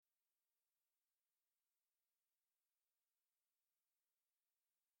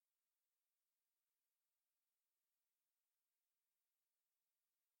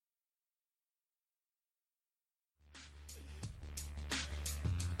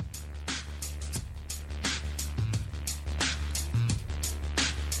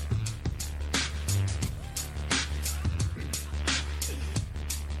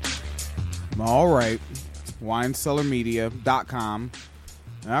All right. WineCellarMedia.com.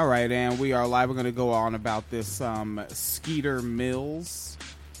 All right, and we are live. We're going to go on about this Skeeter Mills.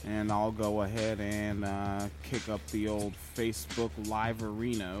 And I'll go ahead and kick up the old Facebook Live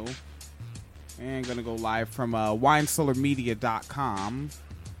Arena. And going to go live from WineCellarMedia.com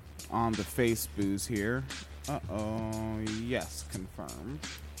on the Facebooks here. Uh-oh. Yes, confirmed.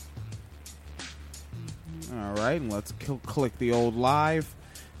 All right, and let's click the old live.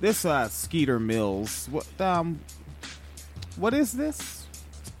 This Skeeter Mills, what is this?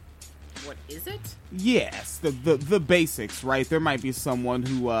 What is it? Yes, the basics, right? There might be someone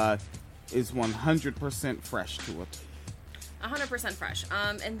who is 100% fresh to it. 100% fresh.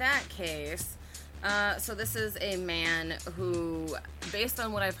 In that case, so this is a man who, based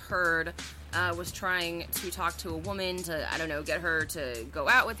on what I've heard, was trying to talk to a woman to, I don't know, get her to go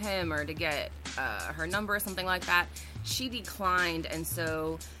out with him or to get her number or something like that. She declined, and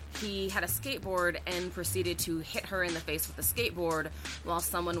so he had a skateboard and proceeded to hit her in the face with the skateboard while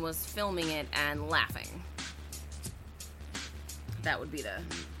someone was filming it and laughing. That would be the...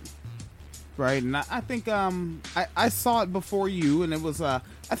 Right, and I think I saw it before you, and it was, I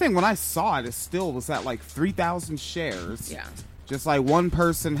think when I saw it, it still was at like 3,000 shares. Yeah. Just like one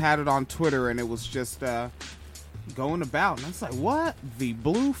person had it on Twitter, and it was just going about. And I was like, what the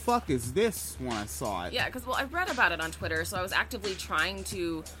blue fuck is this when I saw it? Yeah, because, well, I read about it on Twitter, so I was actively trying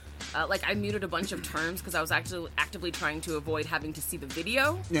to, I muted a bunch of terms because I was actively trying to avoid having to see the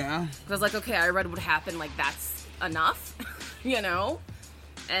video. Yeah. Because I was like, okay, I read what happened, like, that's enough, you know?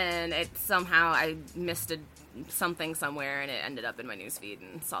 And it somehow, I missed something somewhere, and it ended up in my newsfeed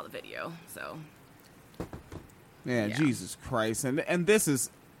and saw the video, so... Yeah, Jesus Christ. And this is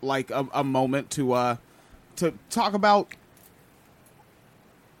like a moment to talk about,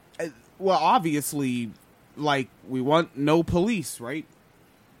 well, obviously, like, we want no police, right?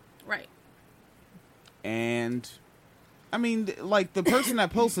 Right. And, I mean, like, the person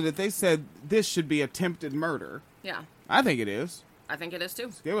that posted it, they said this should be attempted murder. Yeah. I think it is. I think it is,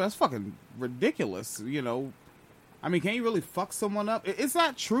 too. Yeah, that's fucking ridiculous, you know. I mean, can you really fuck someone up? Is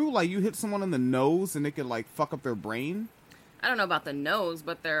that true? Like, you hit someone in the nose and it could, like, fuck up their brain? I don't know about the nose,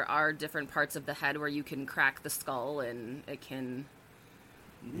 but there are different parts of the head where you can crack the skull and it can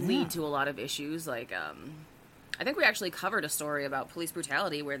lead to a lot of issues. Like, I think we actually covered a story about police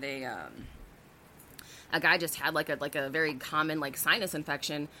brutality where they, a guy just had, like a very common, like, sinus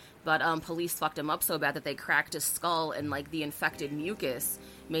infection, but police fucked him up so bad that they cracked his skull and, like, the infected mucus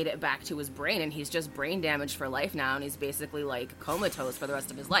made it back to his brain, and he's just brain damaged for life now, and he's basically, like, comatose for the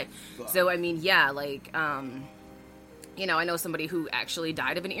rest of his life. So, I mean, yeah, like, you know, I know somebody who actually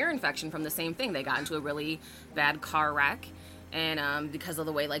died of an ear infection from the same thing. They got into a really bad car wreck, and because of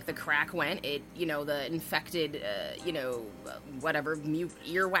the way, like, the crack went, it, you know, the infected, you know, whatever,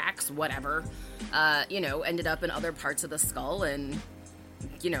 earwax, whatever, you know, ended up in other parts of the skull, and,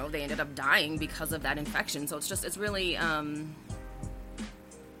 you know, they ended up dying because of that infection. So it's really,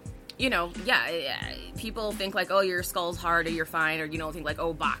 you know, yeah, people think, like, oh, your skull's hard, or you're fine, or, you know, think, like,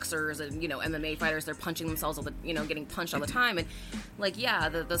 oh, boxers and, you know, MMA fighters, they're punching themselves all the, you know, getting punched all the time, and, like, yeah,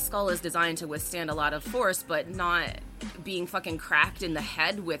 the skull is designed to withstand a lot of force, but not being fucking cracked in the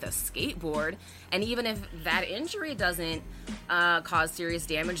head with a skateboard. And even if that injury doesn't cause serious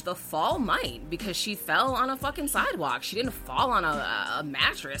damage, the fall might, because she fell on a fucking sidewalk. She didn't fall on a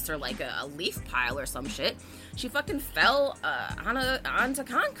mattress or, like, a leaf pile or some shit. She fucking fell onto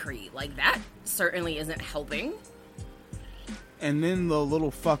concrete. Like, that certainly isn't helping. And then the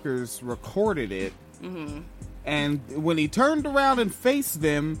little fuckers recorded it. Mm-hmm. And when he turned around and faced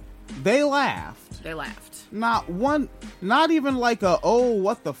them, they laughed. They laughed. Not even like a, oh,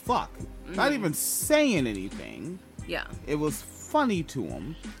 what the fuck. Mm-hmm. Not even saying anything. Yeah. It was funny to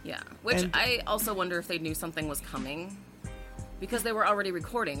them. Yeah. Which I also wonder if they knew something was coming. Because they were already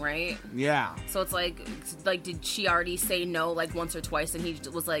recording, right? Yeah. So it's like, did she already say no, like, once or twice, and he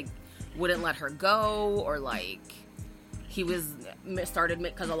was, like, wouldn't let her go? Or, like, he started,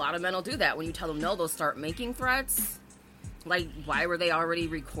 because a lot of men will do that. When you tell them no, they'll start making threats. Like, why were they already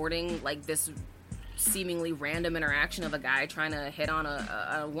recording, like, this seemingly random interaction of a guy trying to hit on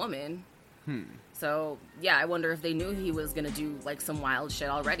a woman? So, yeah, I wonder if they knew he was going to do, like, some wild shit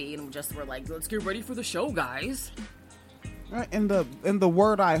already, and just were like, let's get ready for the show, guys. And the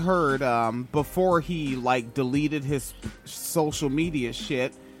word I heard before he, like, deleted his social media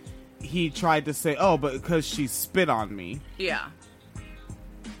shit, he tried to say, oh, but because she spit on me. Yeah.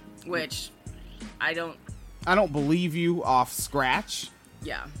 Which I don't believe you off scratch.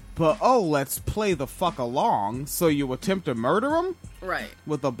 Yeah. But, oh, let's play the fuck along. So you attempt to murder him? Right.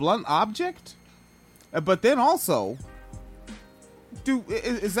 With a blunt object? But then also,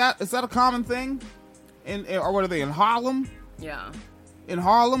 Is that a common thing? Or what are they, in Harlem? Yeah. In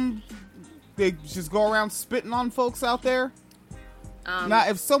Harlem, they just go around spitting on folks out there? Now,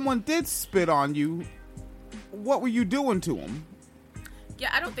 if someone did spit on you, what were you doing to them? Yeah,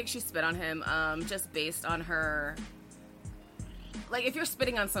 I don't think she spit on him, just based on her... Like, if you're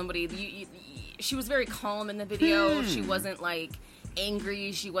spitting on somebody, she was very calm in the video. She wasn't, like,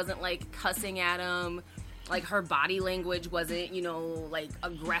 angry. She wasn't, like, cussing at him. Like, her body language wasn't, like,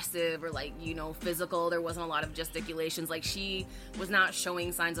 aggressive or, like, physical. There wasn't a lot of gesticulations. Like, she was not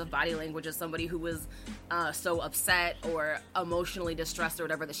showing signs of body language as somebody who was so upset or emotionally distressed or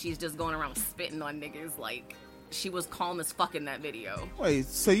whatever that she's just going around spitting on niggas. Like, she was calm as fuck in that video. Wait,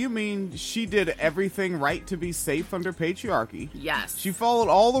 so you mean she did everything right to be safe under patriarchy? Yes. She followed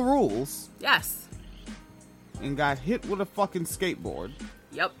all the rules. Yes. And got hit with a fucking skateboard.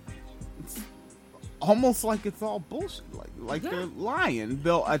 Yep. Almost like it's all bullshit. Like they're lying.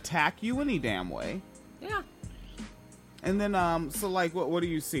 They'll attack you any damn way. Yeah. And then, so like, what are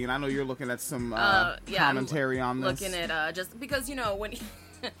you seeing? I know you're looking at some commentary on this. Looking at just because when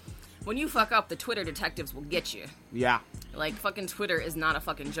when you fuck up, the Twitter detectives will get you. Yeah. Like, fucking Twitter is not a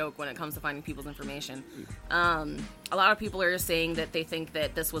fucking joke when it comes to finding people's information. A lot of people are saying that they think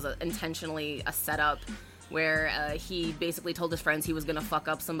that this was intentionally a setup where he basically told his friends he was gonna fuck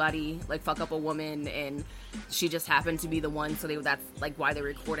up somebody, like fuck up a woman, and she just happened to be the one, so that's like why they're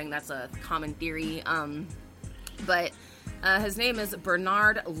recording. That's a common theory. But his name is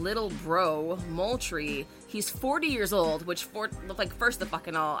Bernard Littlebro Moultrie. He's 40 years old, which first of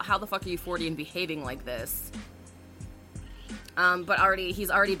fucking all, how the fuck are you 40 and behaving like this? But he's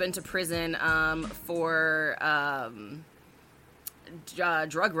already been to prison for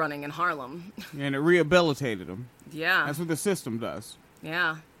drug running in Harlem. And it rehabilitated him. Yeah. That's what the system does.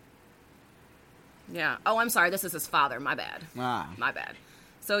 Yeah. Yeah. Oh, I'm sorry. This is his father. My bad. My bad.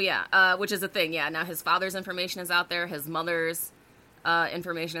 So, yeah, which is the thing. Yeah, now his father's information is out there. His mother's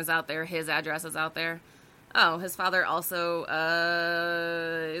information is out there. His address is out there. Oh, his father also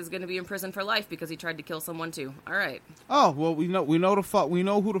is going to be in prison for life because he tried to kill someone too. All right. Oh, well, we know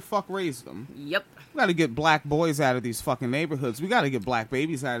who the fuck raised them. Yep. We got to get black boys out of these fucking neighborhoods. We got to get black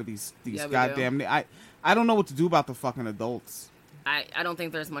babies out of these goddamn. I don't know what to do about the fucking adults. I don't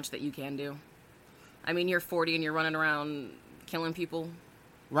think there's much that you can do. I mean, you're 40 and you're running around killing people.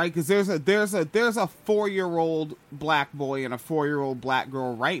 Right, because there's a 4-year-old black boy and a 4-year-old black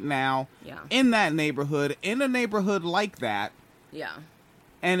girl right now in that neighborhood, in a neighborhood like that. Yeah.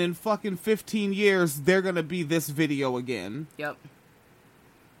 And in fucking 15 years, they're going to be this video again. Yep.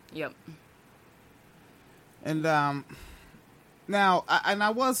 And, now, I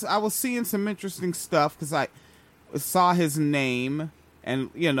was seeing some interesting stuff, because I saw his name, and,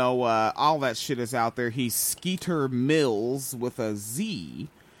 all that shit is out there. He's Skeeter Mills with a Z.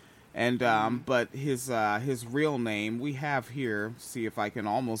 And, but his real name, we have here, see if I can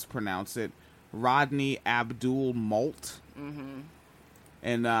almost pronounce it, Rodney Abdoul Moult. Mm-hmm.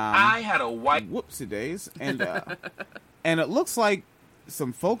 And, I had a white... Whoopsie days. And, and it looks like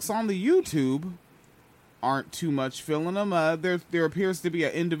some folks on the YouTube aren't too much feeling him. There appears to be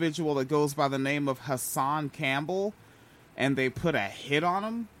an individual that goes by the name of Hassan Campbell, and they put a hit on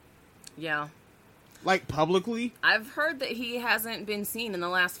him. Yeah. Like, publicly? I've heard that he hasn't been seen in the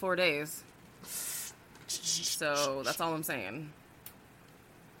last 4 days. So, that's all I'm saying.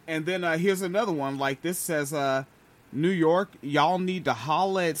 And then, here's another one. Like, this says, New York, y'all need to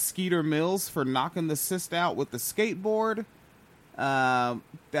holla at Skeeter Mills for knocking the cyst out with the skateboard.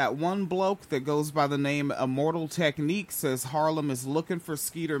 That one bloke that goes by the name Immortal Technique says Harlem is looking for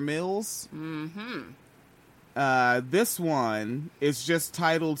Skeeter Mills. Mm-hmm. This one is just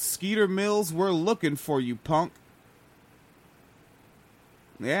titled Skeeter Mills, we're looking for you, punk.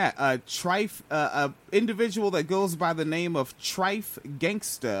 Yeah, a individual that goes by the name of Trife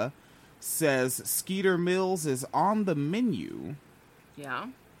Gangsta says Skeeter Mills is on the menu. Yeah.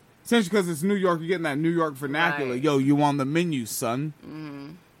 Essentially because it's New York, you're getting that New York vernacular. Right. Yo, you on the menu, son. Mm-hmm.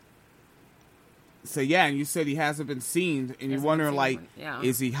 So yeah, and you said he hasn't been seen, and you're wondering, like,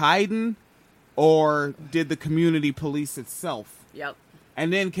 is he hiding? Or did the community police itself? Yep.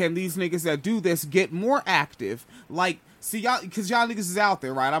 And then can these niggas that do this get more active? Like, see, y'all, because y'all niggas is out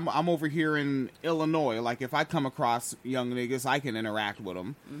there, right? I'm over here in Illinois. Like, if I come across young niggas, I can interact with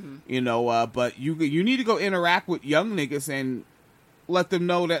them. Mm-hmm. But you need to go interact with young niggas and let them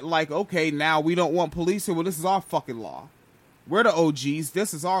know that, like, okay, now we don't want police here. Well, this is our fucking law. We're the OGs.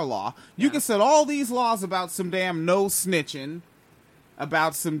 This is our law. You can set all these laws about some damn no snitching,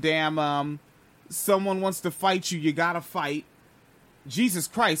 about some damn, someone wants to fight you, you gotta fight. Jesus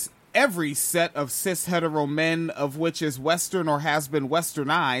Christ, every set of cis hetero men of which is Western or has been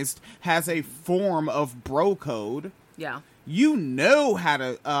Westernized has a form of bro code. Yeah. You know how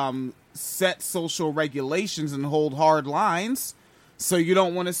to set social regulations and hold hard lines. So you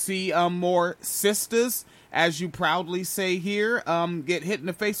don't want to see more sisters, as you proudly say here, get hit in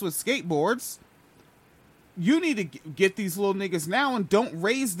the face with skateboards. You need to get these little niggas now and don't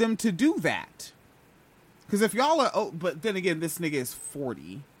raise them to do that. Because if y'all are... Oh, but then again, this nigga is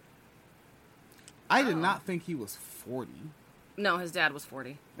 40. I did not think he was 40. No, his dad was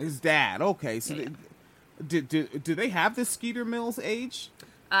 40. His dad, okay. So Yeah. do they have this Skeeter Mills age?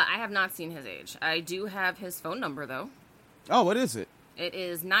 I have not seen his age. I do have his phone number, though. Oh, what is it? It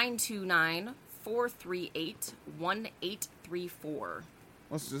is 929-438-1834.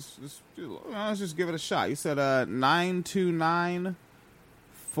 Let's just give it a shot. You said 929-438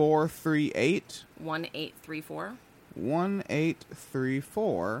 1834.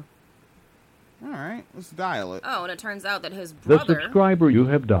 1834. All right, let's dial it. Oh, and it turns out that his The brother... subscriber you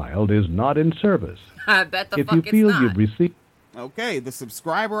have dialed is not in service. I bet the If fuck you it's feel not. you've received... Okay, the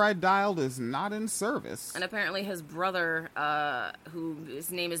subscriber I dialed is not in service. And apparently his brother, who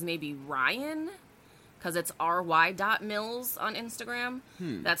his name is maybe Ryan, because it's ry.mills on Instagram.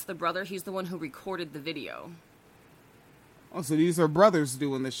 That's the brother. He's the one who recorded the video. Oh, so these are brothers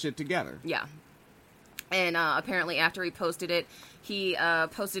doing this shit together. Yeah. And apparently after he posted it, he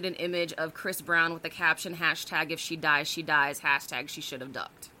posted an image of Chris Brown with the caption, hashtag if she dies, hashtag she should have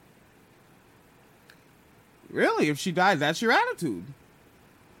ducked. Really? If she dies, that's your attitude.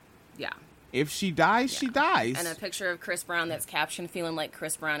 Yeah. If she dies, she dies. And a picture of Chris Brown that's captioned feeling like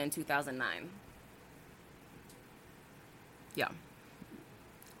Chris Brown in 2009. Yeah.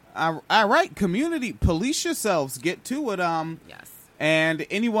 All right, community, police yourselves. Get to it. Yes. And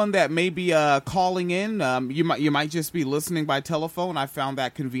anyone that may be calling in, you might just be listening by telephone. I found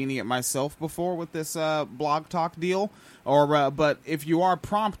that convenient myself before with this blog talk deal. But if you are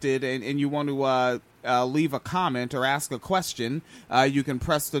prompted and you want to leave a comment or ask a question, you can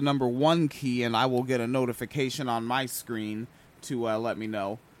press the number 1 key, and I will get a notification on my screen to let me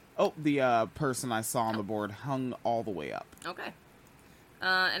know. Oh, the person I saw on the board hung all the way up. Okay.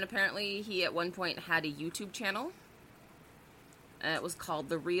 And apparently he at one point had a YouTube channel. It was called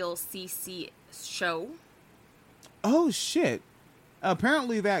The Real CC Show. Oh, shit.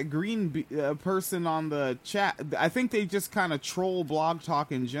 Apparently that green person on the chat, I think they just kind of troll blog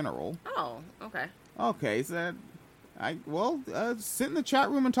talk in general. Oh, okay. Okay, so sit in the chat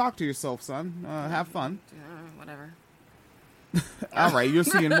room and talk to yourself, son. Have fun. Whatever. All right, you're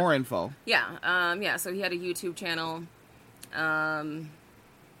seeing more info. Yeah, so he had a YouTube channel.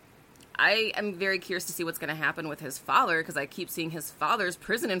 I am very curious to see what's going to happen with his father, because I keep seeing his father's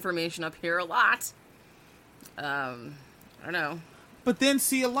prison information up here a lot. I don't know. But then,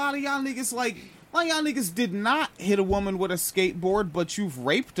 see, a lot of y'all niggas did not hit a woman with a skateboard, but you've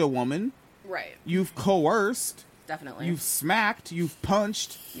raped a woman. Right. You've coerced. Definitely. You've smacked. You've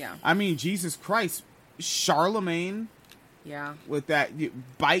punched. Yeah. I mean, Jesus Christ. Charlemagne. Yeah. With that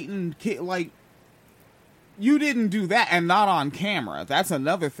biting kid, like, you didn't do that, and not on camera. That's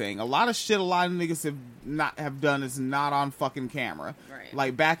another thing. A lot of shit a lot of niggas have done is not on fucking camera. Right.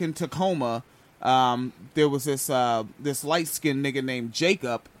 Like back in Tacoma, there was this light-skinned nigga named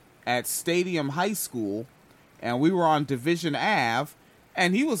Jacob at Stadium High School, and we were on Division Ave,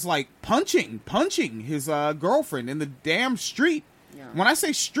 and he was like punching his girlfriend in the damn street. Yeah. When I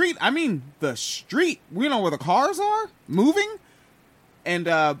say street, I mean the street. We know where the cars are moving,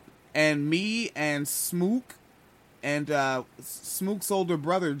 and me and Smook and Smook's older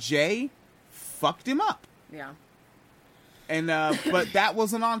brother Jay fucked him up. Yeah. And but that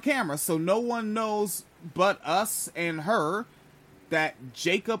wasn't on camera, so no one knows but us and her that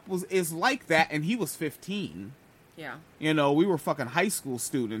Jacob is like that, and he was 15. Yeah. You know, we were fucking high school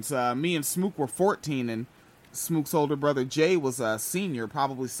students. Me and Smook were 14, and Smook's older brother Jay was a senior,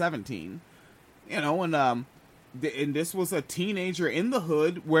 probably 17. You know, and this was a teenager in the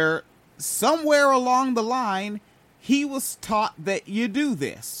hood where somewhere along the line he was taught that you do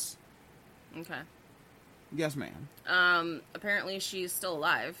this. Okay. Yes, ma'am. Apparently she's still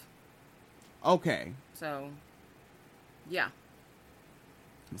alive. Okay. So, yeah.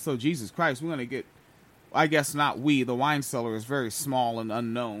 So, Jesus Christ, we're going to get... I guess not we. The wine cellar is very small and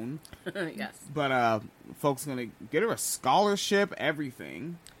unknown. Yes. But folks going to get her a scholarship,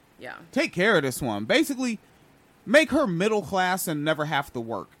 everything. Yeah. Take care of this one. Basically, make her middle class and never have to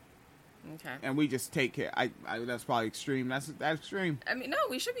work. Okay. And we just take care. I that's probably extreme. That's extreme. I mean, no,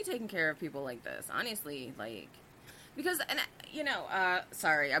 we should be taking care of people like this. Honestly, like, because, and you know,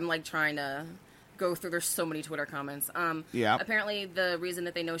 sorry, I'm like trying to go through. There's so many Twitter comments. Yeah. Apparently, the reason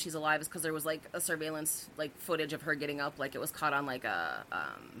that they know she's alive is because there was like a surveillance like footage of her getting up. Like it was caught on like a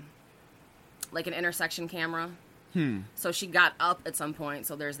like an intersection camera. So she got up at some point.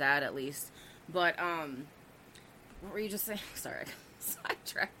 So there's that at least. But what were you just saying? Sorry, I got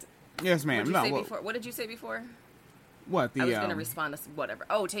sidetracked. Yes, ma'am. What did you say before? What the? I was going to respond to whatever.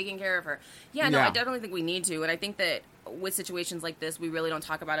 Oh, taking care of her. Yeah, no, I definitely think we need to, and I think that with situations like this, we really don't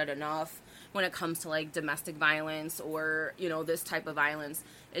talk about it enough when it comes to like domestic violence or this type of violence.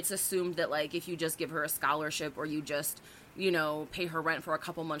 It's assumed that like if you just give her a scholarship or you just pay her rent for a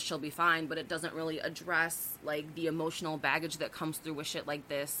couple months, she'll be fine. But it doesn't really address like the emotional baggage that comes through with shit like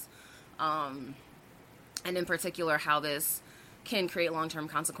this, and in particular how this can create long-term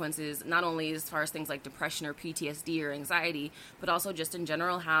consequences, not only as far as things like depression or PTSD or anxiety, but also just in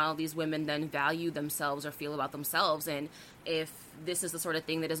general how these women then value themselves or feel about themselves. And if this is the sort of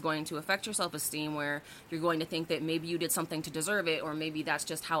thing that is going to affect your self-esteem, where you're going to think that maybe you did something to deserve it, or maybe that's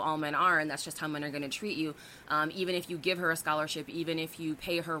just how all men are and that's just how men are going to treat you, even if you give her a scholarship, even if you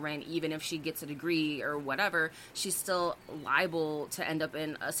pay her rent, even if she gets a degree or whatever, she's still liable to end up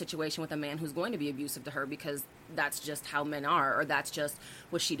in a situation with a man who's going to be abusive to her, because that's just how men are, or that's just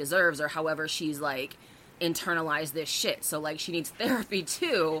what she deserves, or however she's like internalized this shit. So like she needs therapy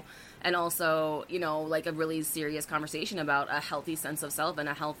too, and also like a really serious conversation about a healthy sense of self and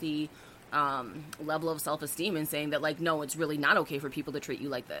a healthy level of self-esteem, and saying that like no, it's really not okay for people to treat you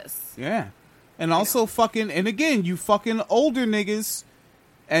like this. Yeah. And also fucking, and again, you fucking older niggas,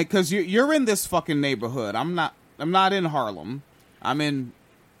 and because you're in this fucking neighborhood. I'm not in Harlem.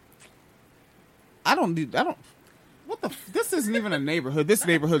 This isn't even a neighborhood. This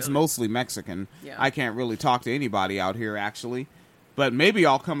neighborhood's mostly Mexican. Yeah. I can't really talk to anybody out here, actually. But maybe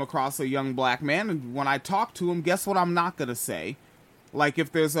I'll come across a young black man, and when I talk to him, guess what I'm not going to say? Like,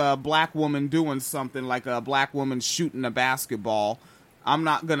 if there's a black woman doing something, like a black woman shooting a basketball, I'm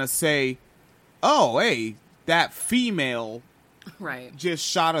not going to say, oh, hey, that female right just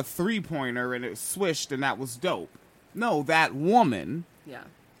shot a three-pointer and it swished and that was dope. No, that woman. Yeah.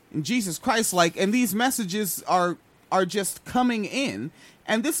 And Jesus Christ, like, and these messages are just coming in,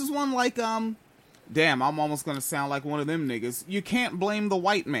 and this is one like, damn, I'm almost gonna sound like one of them niggas. You can't blame the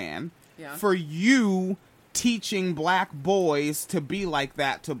white man for you teaching black boys to be like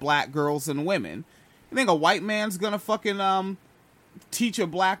that to black girls and women. You think a white man's gonna fucking teach a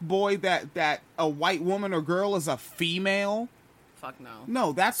black boy that a white woman or girl is a female? Fuck no.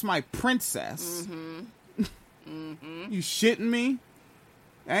 No, that's my princess. You shitting me?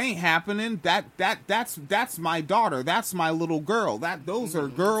 That ain't happening. That's my daughter. That's my little girl. Those are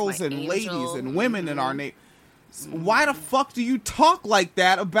girls and angel. ladies and women in our nation. Why the fuck do you talk like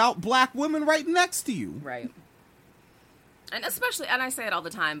that about black women right next to you? Right. And especially, and I say it all the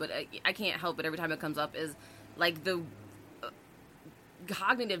time, but I can't help it every time it comes up, is like the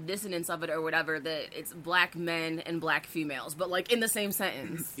cognitive dissonance of it or whatever, that it's black men and black females, but like in the same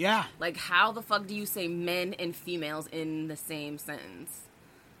sentence. Yeah. Like, how the fuck do you say men and females in the same sentence?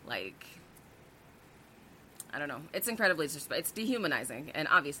 Like, I don't know. It's incredibly it's dehumanizing, and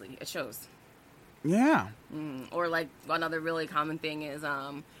obviously it shows. Yeah. Or like another really common thing is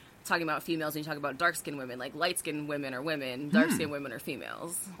talking about females when you talk about dark-skinned women. Like, light-skinned women are women, dark-skinned women are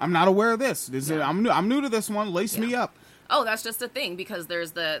females. I'm not aware of this. I'm new to this one. Lace me up. Oh, that's just a thing, because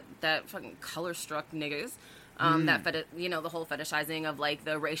there's that fucking color-struck niggas. That the whole fetishizing of like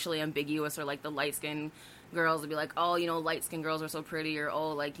the racially ambiguous, or like the light-skinned girls would be like, oh, light-skinned girls are so pretty, or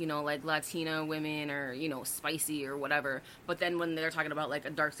oh, like, like Latina women are, spicy or whatever. But then when they're talking about like a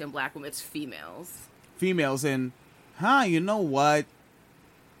dark-skinned black woman, it's females. And, you know what?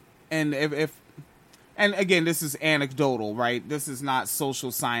 And and again, this is anecdotal, right? This is not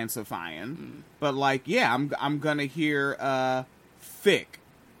social science-ifying. But like, yeah, I'm gonna hear thick,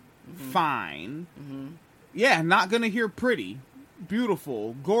 fine. Yeah, not gonna hear pretty,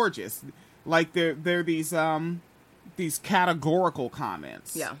 beautiful, gorgeous. Like they're these categorical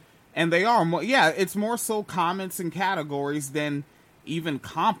comments. Yeah. And they are more, it's more so comments and categories than even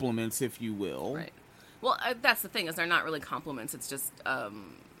compliments, if you will. Right. Well, that's the thing, is they're not really compliments. It's just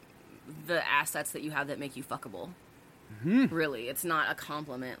the assets that you have that make you fuckable. Really, it's not a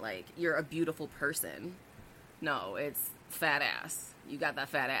compliment like you're a beautiful person. No, it's fat ass. You got that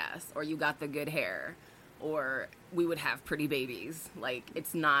fat ass, or you got the good hair, or we would have pretty babies. Like,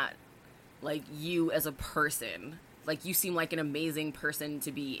 it's not like you as a person. Like, you seem like an amazing person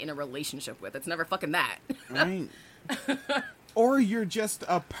to be in a relationship with. It's never fucking that. Right. Or you're just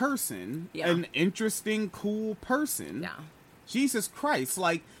a person, an interesting, cool person. Yeah. Jesus Christ.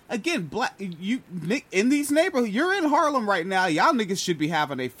 Like, again, in these neighborhoods, you're in Harlem right now. Y'all niggas should be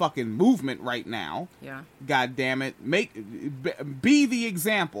having a fucking movement right now. Yeah. God damn it. Be the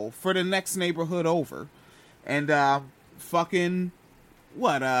example for the next neighborhood over. And,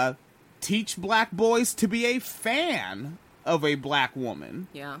 teach black boys to be a fan of a black woman.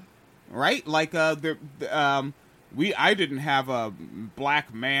 Yeah. Right? Like, I didn't have a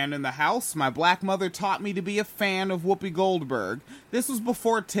black man in the house. My black mother taught me to be a fan of Whoopi Goldberg. This was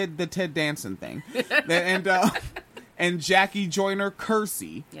before the Ted Danson thing. And Jackie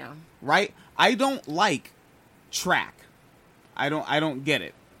Joyner-Kersee. Yeah. Right? I don't like track. I don't get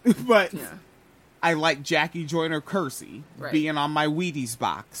it. But yeah. I like Jackie Joyner-Kersee being on my Wheaties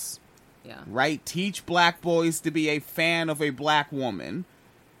box. Yeah. Right? Teach black boys to be a fan of a black woman.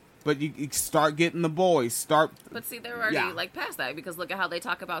 But you start getting the boys. But see, they're already, like, past that, because look at how they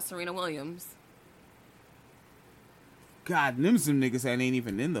talk about Serena Williams. God, them some niggas that ain't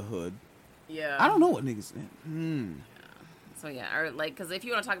even in the hood. Yeah. I don't know what niggas... Yeah. So, yeah, or, like, because if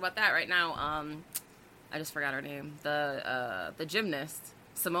you want to talk about that right now, I just forgot her name. The gymnast,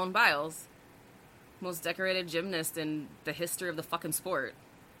 Simone Biles. Most decorated gymnast in the history of the fucking sport.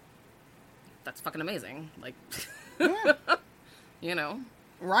 That's fucking amazing. Like, yeah. You know...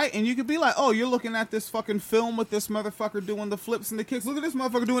 Right, and you could be like, oh, you're looking at this fucking film with this motherfucker doing the flips and the kicks. Look at this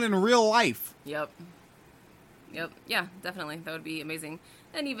motherfucker doing it in real life. Yep. Yeah, definitely. That would be amazing.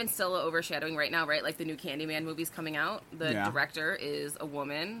 And even still overshadowing right now, right? Like the new Candyman movie's coming out. The director is a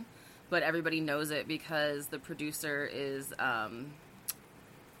woman, but everybody knows it because the producer is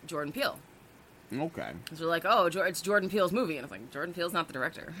Jordan Peele. Okay. So they're like, oh, it's Jordan Peele's movie. And it's like, Jordan Peele's not the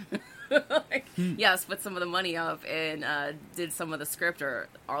director. Yes, put some of the money up and did some of the script or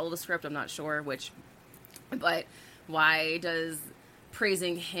all of the script. I'm not sure which. But why does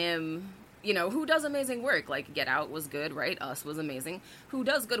praising him, who does amazing work? Like Get Out was good, right? Us was amazing. Who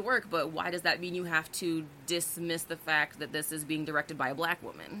does good work, but why does that mean you have to dismiss the fact that this is being directed by a black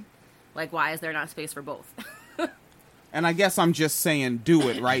woman? Like, why is there not space for both? And I guess I'm just saying, do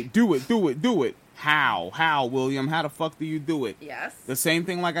it, right? Do it. How, William? How the fuck do you do it? Yes. The same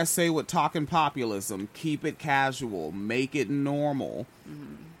thing like I say with talking populism. Keep it casual. Make it normal.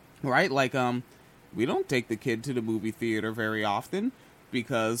 Mm-hmm. Right? Like, we don't take the kid to the movie theater very often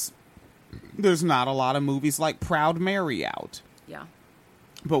because there's not a lot of movies like Proud Mary out. Yeah.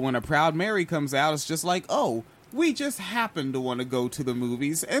 But when a Proud Mary comes out, it's just like, oh, we just happen to want to go to the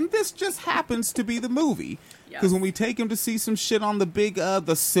movies, and this just happens to be the movie. Because when we take him to see some shit on the big,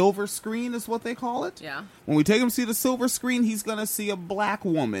 the silver screen is what they call it. Yeah. When we take him to see the silver screen, he's going to see a black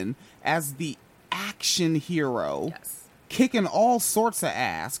woman as the action hero. Yes. Kicking all sorts of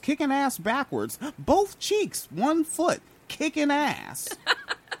ass. Kicking ass backwards. Both cheeks. 1 foot. Kicking ass.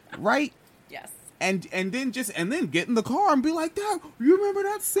 Right? Yes. And then get in the car and be like, "Dad, you remember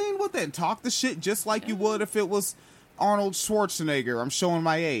that scene with it?" And talk the shit just like you would if it was Arnold Schwarzenegger. I'm showing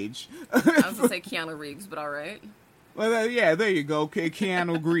my age. I was going to say Keanu Reeves, but all right. Well, yeah, there you go.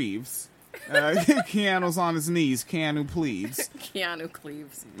 Keanu Greaves. Keanu's on his knees. Keanu pleads. Keanu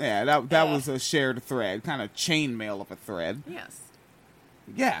Cleaves. Yeah, that was a shared thread. Kind of chainmail of a thread. Yes.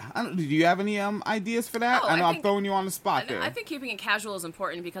 Yeah. Do you have any ideas for that? I know I'm throwing you on the spot there. I think keeping it casual is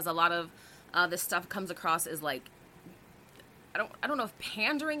important because a lot of this stuff comes across as like, I don't know if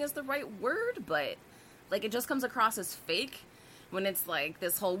pandering is the right word, but like it just comes across as fake when it's like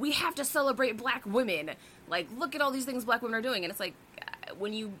this whole, we have to celebrate black women. Like, look at all these things black women are doing. And it's like,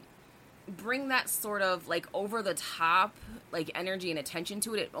 when you bring that sort of like over the top like energy and attention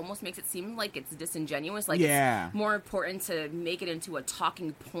to it, it almost makes it seem like it's disingenuous. Like it's more important to make it into a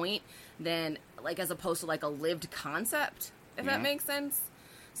talking point than like as opposed to like a lived concept, if that makes sense.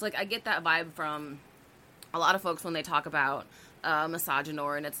 So like I get that vibe from a lot of folks when they talk about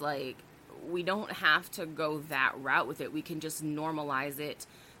misogynoir, and it's like we don't have to go that route with it. We can just normalize it,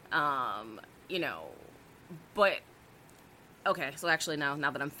 but okay, so actually now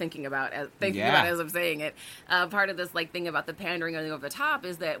that I'm thinking about it as I'm saying it, part of this like thing about the pandering and the over the top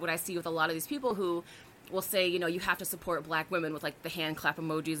is that what I see with a lot of these people who will say, you have to support black women with like the hand clap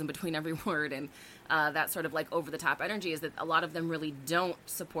emojis in between every word and that sort of like over the top energy, is that a lot of them really don't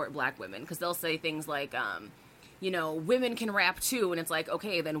support black women because they'll say things like, women can rap too, and it's like,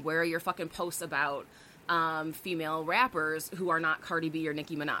 okay, then where are your fucking posts about female rappers who are not Cardi B or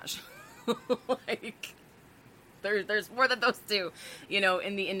Nicki Minaj? Like, there's more than those two,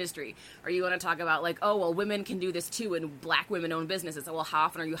 in the industry. Or you want to talk about like, oh, well, women can do this too, and black women own businesses. Well, how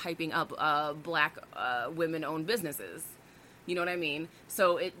often are you hyping up black women own businesses? You know what I mean?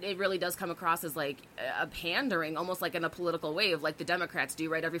 So it really does come across as like a pandering, almost like in a political way of like the Democrats do,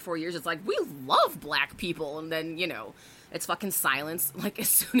 right? Every 4 years, it's like, we love black people. And then, It's fucking silence, like, as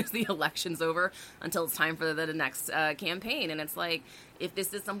soon as the election's over until it's time for the next campaign. And it's like, if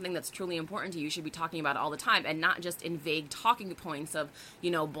this is something that's truly important to you, you should be talking about it all the time, and not just in vague talking points of,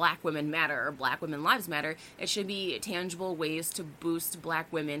 Black women matter or Black women lives matter. It should be tangible ways to boost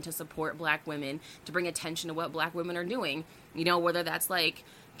Black women, to support Black women, to bring attention to what Black women are doing. Whether that's like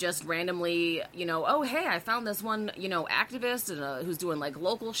just randomly, oh, hey, I found this one, activist who's doing like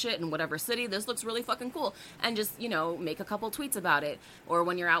local shit in whatever city. This looks really fucking cool. And just, make a couple tweets about it. Or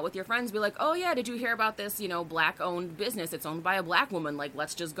when you're out with your friends, be like, oh yeah, did you hear about this, Black owned business? It's owned by a Black woman. Like,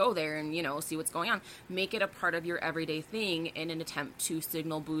 let's just go there and, see what's going on. Make it a part of your everyday thing in an attempt to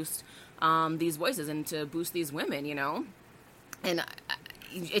signal boost these voices and to boost these women, And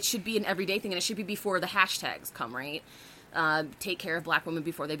it should be an everyday thing, and it should be before the hashtags come, right? Take care of Black women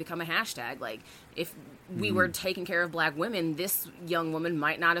before they become a hashtag. Like, if we were taking care of Black women, this young woman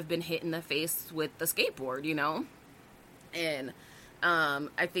might not have been hit in the face with the skateboard, And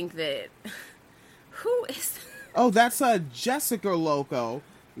I think that who is? Oh, that's Jessica Loco.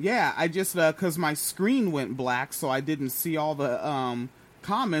 Yeah, I just because my screen went black, so I didn't see all the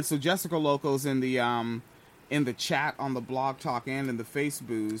comments. So Jessica Loco's in the chat on the Blog Talk and in the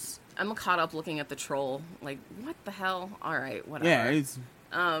Facebooks. I'm caught up looking at the troll. Like, what the hell? All right, whatever. Yeah, it's...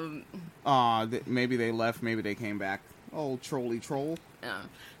 maybe they left, maybe they came back. Oh, trolly troll.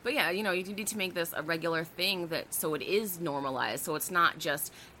 But yeah, you need to make this a regular thing so it is normalized, so it's not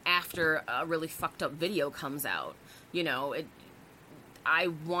just after a really fucked up video comes out. I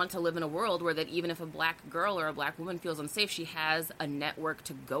want to live in a world where that even if a Black girl or a Black woman feels unsafe, she has a network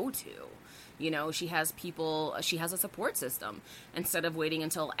to go to. She has people, she has a support system instead of waiting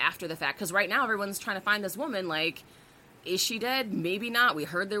until after the fact. Because right now everyone's trying to find this woman, like, is she dead? Maybe not. We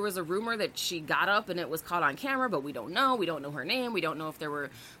heard there was a rumor that she got up and it was caught on camera, but we don't know. We don't know her name. We don't know if there were,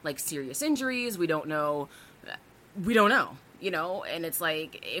 like, serious injuries. We don't know. And it's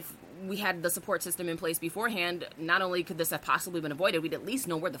like, if we had the support system in place beforehand, not only could this have possibly been avoided, we'd at least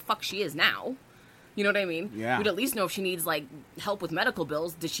know where the fuck she is now. You know what I mean? Yeah. We'd at least know if she needs, like, help with medical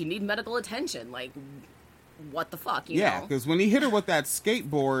bills. Does she need medical attention? Like, what the fuck, you know? Yeah, because when he hit her with that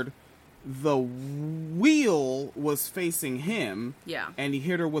skateboard, the wheel was facing him. Yeah. And he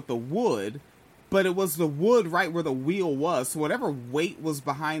hit her with the wood, but it was the wood right where the wheel was. So whatever weight was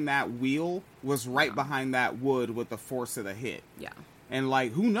behind that wheel was right behind that wood with the force of the hit. Yeah. And,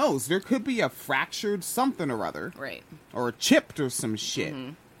 like, who knows? There could be a fractured something or other. Right. Or a chipped or some shit.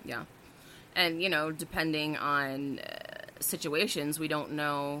 Mm-hmm. Yeah. And, depending on situations, we don't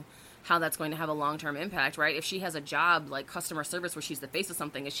know how that's going to have a long-term impact, right? If she has a job, like customer service, where she's the face of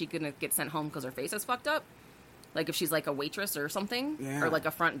something, is she going to get sent home because her face is fucked up? Like, if she's, like, a waitress or something, or, like,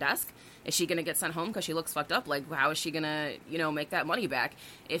 a front desk, is she going to get sent home because she looks fucked up? Like, how is she going to, make that money back?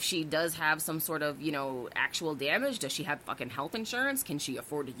 If she does have some sort of, actual damage, does she have fucking health insurance? Can she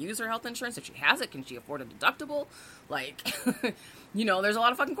afford to use her health insurance? If she has it, can she afford a deductible? Like, there's a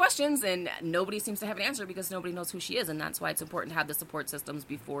lot of fucking questions, and nobody seems to have an answer because nobody knows who she is, and that's why it's important to have the support systems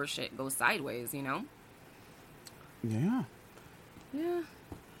before shit goes sideways, Yeah. Yeah.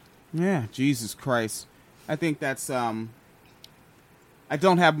 Yeah, Jesus Christ. I think that's, I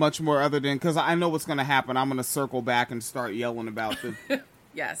don't have much more other than, because I know what's going to happen. I'm going to circle back and start yelling about the...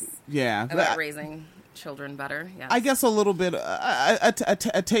 Yes. Yeah. About raising children better, yes. I guess a little bit,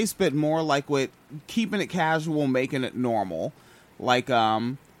 a taste bit more, like with keeping it casual, making it normal. Like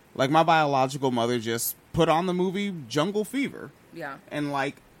my biological mother just put on the movie Jungle Fever. Yeah. And,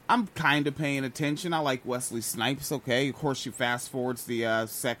 like, I'm kind of paying attention. I like Wesley Snipes, okay? Of course, she fast forwards the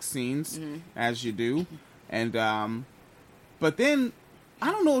sex scenes, as you do. And, but then, I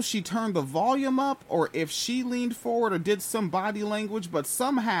don't know if she turned the volume up or if she leaned forward or did some body language, but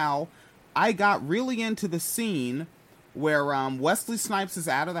somehow I got really into the scene where Wesley Snipes is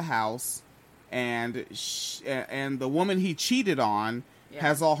out of the house and the woman he cheated on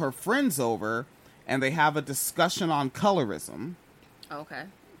has all her friends over and they have a discussion on colorism. Okay.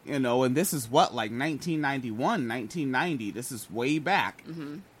 And this is what, like 1991, 1990. This is way back.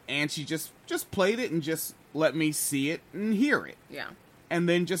 Mm-hmm. And she just played it and just let me see it and hear it. Yeah. And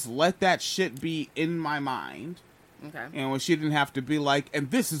then just let that shit be in my mind. Okay. And when she didn't have to be like,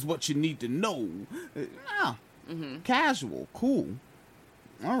 and this is what you need to know. No. Mm-hmm. Casual. Cool.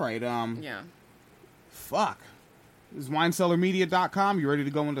 All right. Yeah. Fuck. This is winecellarmedia.com. You ready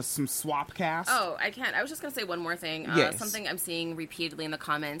to go into some swap cast? Oh, I can't. I was just going to say one more thing. Yes. Something I'm seeing repeatedly in the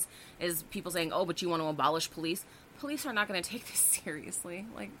comments is people saying, oh, but you want to abolish police. Police are not going to take this seriously.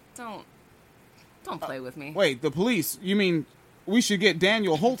 Like, don't play with me. Wait, the police? You mean we should get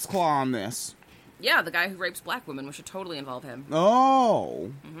Daniel Holtzclaw on this? Yeah, the guy who rapes black women. We should totally involve him.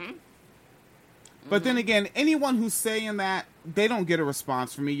 Oh. Mm-hmm. But then again, anyone who's saying that, they don't get a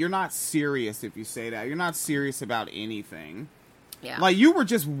response from me. You're not serious if you say that. You're not serious about anything. Yeah. Like, you were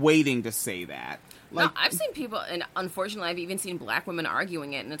just waiting to say that. Like, no, I've seen people, and unfortunately, I've even seen black women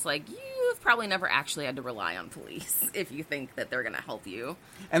arguing it, and it's like, you've probably never actually had to rely on police if you think that they're going to help you.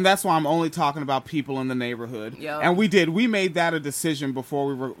 And that's why I'm only talking about people in the neighborhood. Yep. And we made that a decision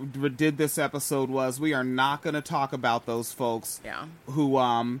before we did this episode, was we are not going to talk about those folks who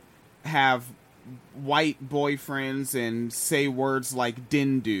have white boyfriends and say words like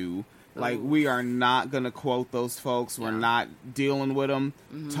dindu. Like, we are not going to quote those folks. We're not dealing with them.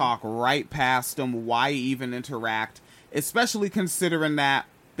 Talk right past them. Why even interact? Especially considering that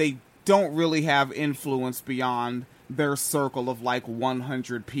they don't really have influence beyond their circle of like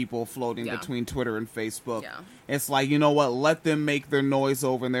 100 people floating between Twitter and Facebook. Yeah. It's like, you know what? Let them make their noise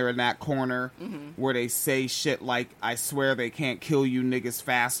over there in that corner where they say shit like, I swear they can't kill you niggas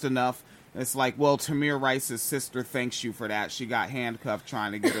fast enough. It's like, well, Tamir Rice's sister thanks you for that. She got handcuffed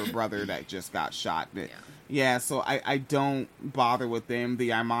trying to get her brother that just got shot. Yeah, so I don't bother with them,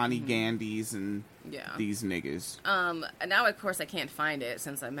 the Imani Gandhis and these niggas. Now, of course, I can't find it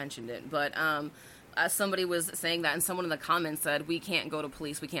since I mentioned it, but somebody was saying that, and someone in the comments said, we can't go to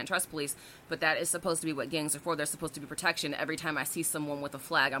police, we can't trust police, but that is supposed to be what gangs are for. They're supposed to be protection. Every time I see someone with a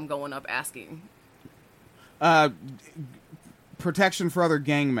flag, I'm going up asking. Protection for other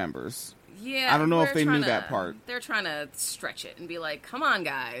gang members. Yeah, I don't know if they knew that part. They're trying to stretch it and be like, come on,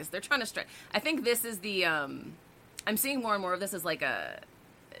 guys. They're trying to stretch. I think this is the, I'm seeing more and more of this as like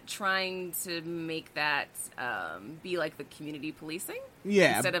trying to make that be like the community policing.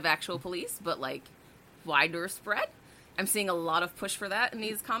 Yeah. Instead of actual police, but like wider spread. I'm seeing a lot of push for that in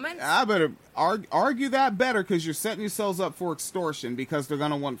these comments. I better argue that better, because you're setting yourselves up for extortion, because they're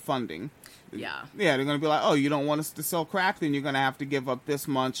going to want funding. Yeah. Yeah, they're going to be like, oh, you don't want us to sell crack? Then you're going to have to give up this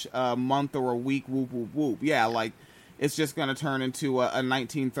much a month or a week, whoop, whoop, whoop. Yeah, like, it's just going to turn into a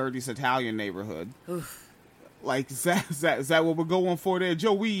 1930s Italian neighborhood. Oof. Like, is that what we're going for there,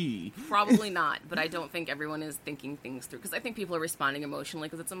 Joey? Probably not, but I don't think everyone is thinking things through, because I think people are responding emotionally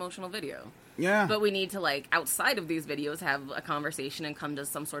because it's an emotional video. Yeah. But we need to, like, outside of these videos, have a conversation and come to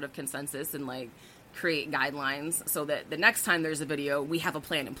some sort of consensus and, like, create guidelines so that the next time there's a video, we have a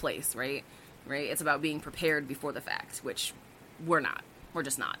plan in place, right? Right? It's about being prepared before the fact, which we're not. We're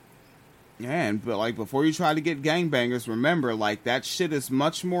just not. Yeah, but like, before you try to get gangbangers, remember, like, that shit is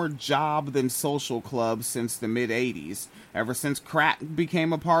much more job than social clubs since the mid-'80s. Ever since crack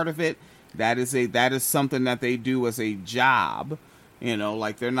became a part of it, that is something that they do as a job. You know,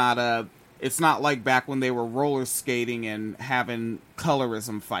 like, they're not it's not like back when they were roller skating and having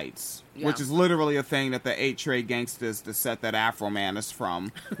colorism fights, which is literally a thing that the 8-Tray Gangsters, the set that Afro Man is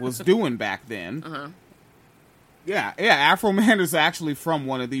from, was doing back then. Yeah, Afro Man is actually from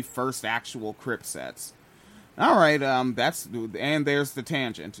one of the first actual Crip sets. All right, and there's the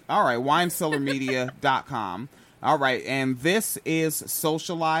tangent. All right, winecellarmedia.com. All right, and this is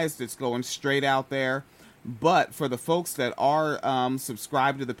socialized. It's going straight out there. But for the folks that are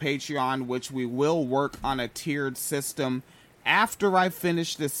subscribed to the Patreon, which we will work on a tiered system after I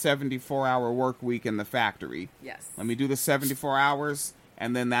finish this 74-hour work week in the factory. Yes. Let me do the 74 hours,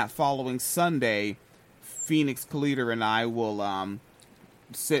 and then that following Sunday, Phoenix Kaliter and I will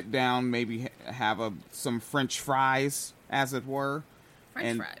sit down, maybe have some French fries, as it were.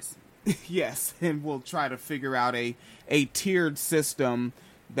 French fries. Yes, and we'll try to figure out a tiered system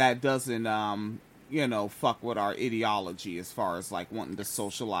that doesn't, fuck with our ideology as far as, like, wanting to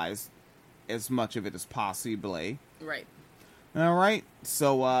socialize as much of it as possible. Right. All right,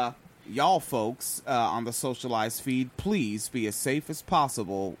 so, y'all folks on the socialized feed, please be as safe as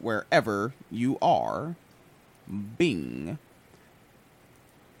possible wherever you are. Bing.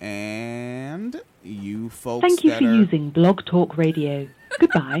 And you folks. Thank you for using Blog Talk Radio.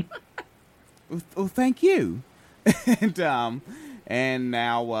 Goodbye. Oh, thank you. And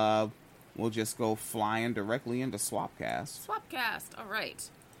now we'll just go flying directly into Swapcast. Swapcast. All right.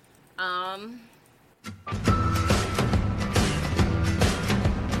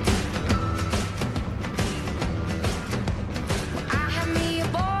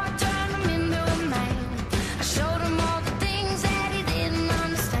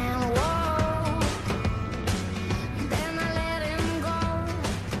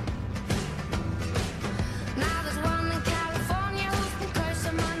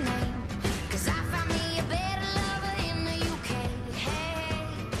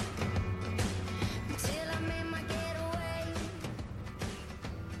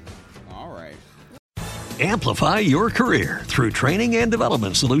 Amplify your career through training and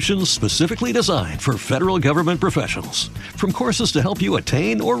development solutions specifically designed for federal government professionals. From courses to help you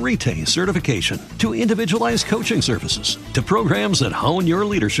attain or retain certification, to individualized coaching services, to programs that hone your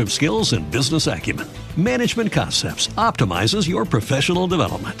leadership skills and business acumen, Management Concepts optimizes your professional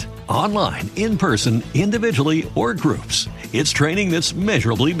development. Online, in person, individually, or groups, it's training that's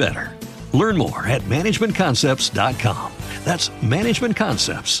measurably better. Learn more at managementconcepts.com. That's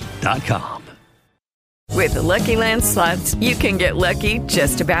managementconcepts.com. With the Lucky Land Slots, you can get lucky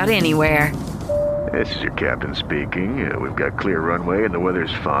just about anywhere. This is your captain speaking. We've got clear runway and the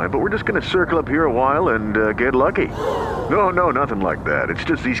weather's fine, but we're just going to circle up here a while and get lucky. No, nothing like that. It's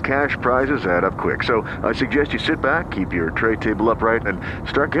just these cash prizes add up quick. So I suggest you sit back, keep your tray table upright, and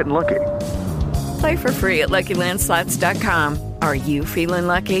start getting lucky. Play for free at LuckyLandSlots.com. Are you feeling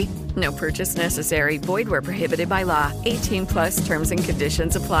lucky? No purchase necessary. Void where prohibited by law. 18+ terms and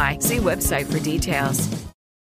conditions apply. See website for details.